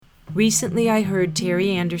Recently, I heard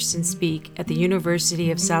Terry Anderson speak at the University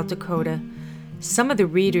of South Dakota. Some of the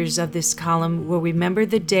readers of this column will remember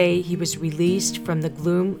the day he was released from the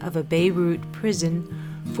gloom of a Beirut prison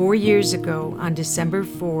 4 years ago on December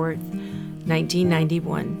 4,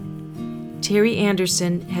 1991. Terry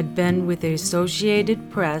Anderson had been with the Associated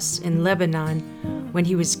Press in Lebanon when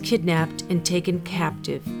he was kidnapped and taken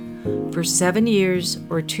captive. For 7 years,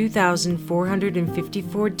 or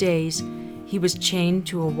 2,454 days, he was chained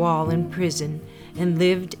to a wall in prison and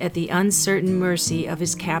lived at the uncertain mercy of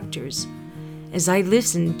his captors. As I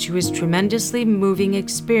listened to his tremendously moving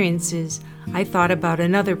experiences, I thought about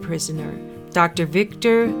another prisoner, Dr.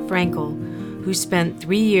 Viktor Frankl, who spent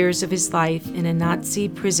 3 years of his life in a Nazi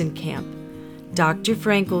prison camp. Dr.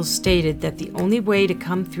 Frankl stated that the only way to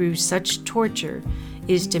come through such torture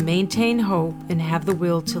is to maintain hope and have the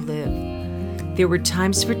will to live. There were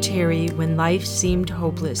times for Terry when life seemed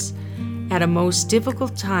hopeless. At a most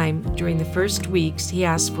difficult time during the first weeks, he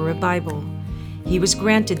asked for a Bible. He was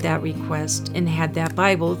granted that request and had that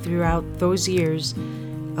Bible throughout those years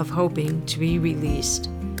of hoping to be released.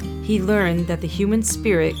 He learned that the human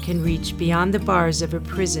spirit can reach beyond the bars of a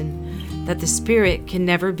prison, that the spirit can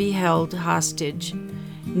never be held hostage.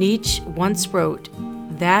 Nietzsche once wrote,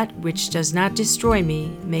 "That which does not destroy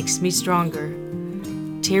me makes me stronger."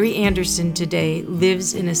 Terry Anderson today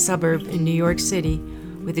lives in a suburb in New York City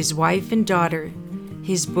with his wife and daughter.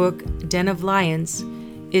 His book, Den of Lions,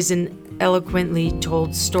 is an eloquently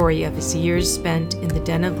told story of his years spent in the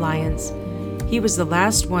Den of Lions. He was the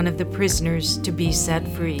last one of the prisoners to be set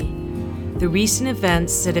free. The recent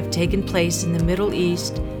events that have taken place in the Middle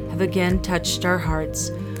East have again touched our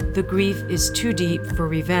hearts. The grief is too deep for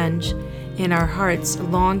revenge, and our hearts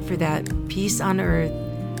long for that peace on earth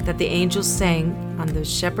that the angels sang on the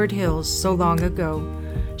Shepherd Hills so long ago.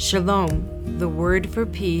 Shalom, the word for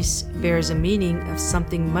peace, bears a meaning of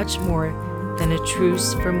something much more than a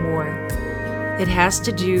truce from war. It has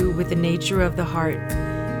to do with the nature of the heart.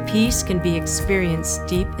 Peace can be experienced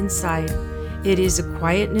deep inside. It is a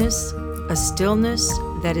quietness, a stillness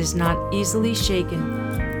that is not easily shaken.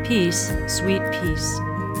 Peace, sweet peace.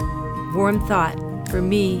 Warm thought. For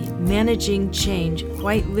me, managing change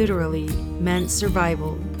quite literally meant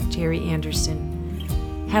survival. Terry Anderson.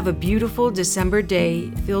 Have a beautiful December day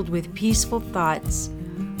filled with peaceful thoughts.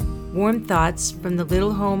 Warm Thoughts from the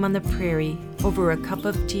Little Home on the Prairie Over a Cup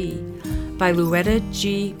of Tea by Louetta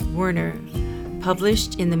G. Werner,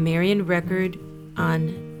 published in the Marion Record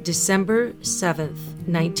on December 7th,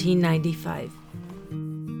 1995.